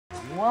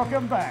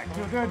Welcome back to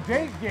the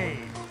date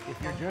game.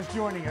 If you're just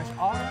joining us,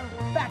 our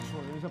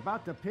bachelor is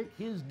about to pick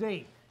his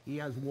date. He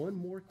has one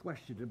more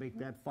question to make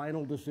that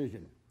final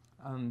decision.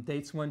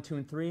 Dates 1, 2,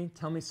 and 3.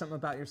 Tell me something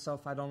about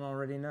yourself I don't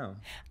already know.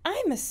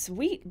 I'm a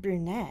sweet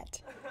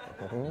brunette.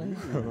 Oh,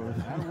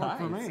 That'll work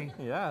for me.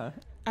 Yeah.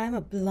 I'm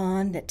a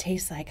blonde that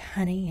tastes like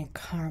honey and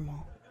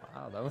caramel.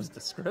 Wow, that was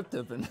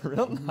descriptive and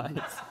real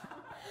nice.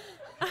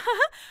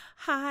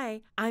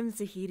 Hi, I'm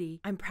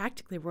Zahidi. I'm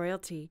practically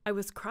royalty. I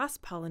was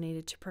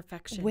cross-pollinated to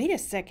perfection. Wait a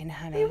second,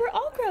 honey. We were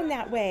all grown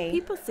that way.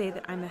 People say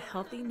that I'm a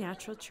healthy,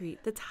 natural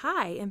treat that's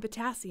high in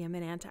potassium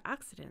and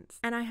antioxidants,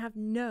 and I have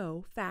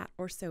no fat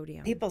or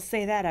sodium. People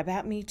say that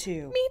about me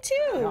too. Me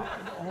too.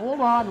 Hold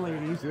on,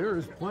 ladies. There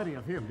is plenty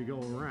of him to go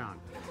around.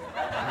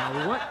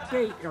 Now, what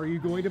date are you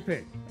going to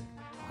pick?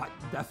 I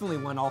definitely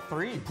want all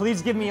 3.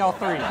 Please give me all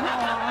 3.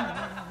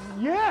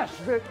 Yes,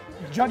 the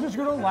judge is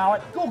going to allow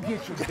it. Go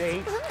get your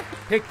date.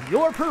 Pick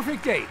your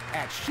perfect date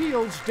at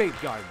Shields Date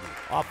Garden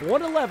off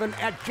 111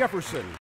 at Jefferson.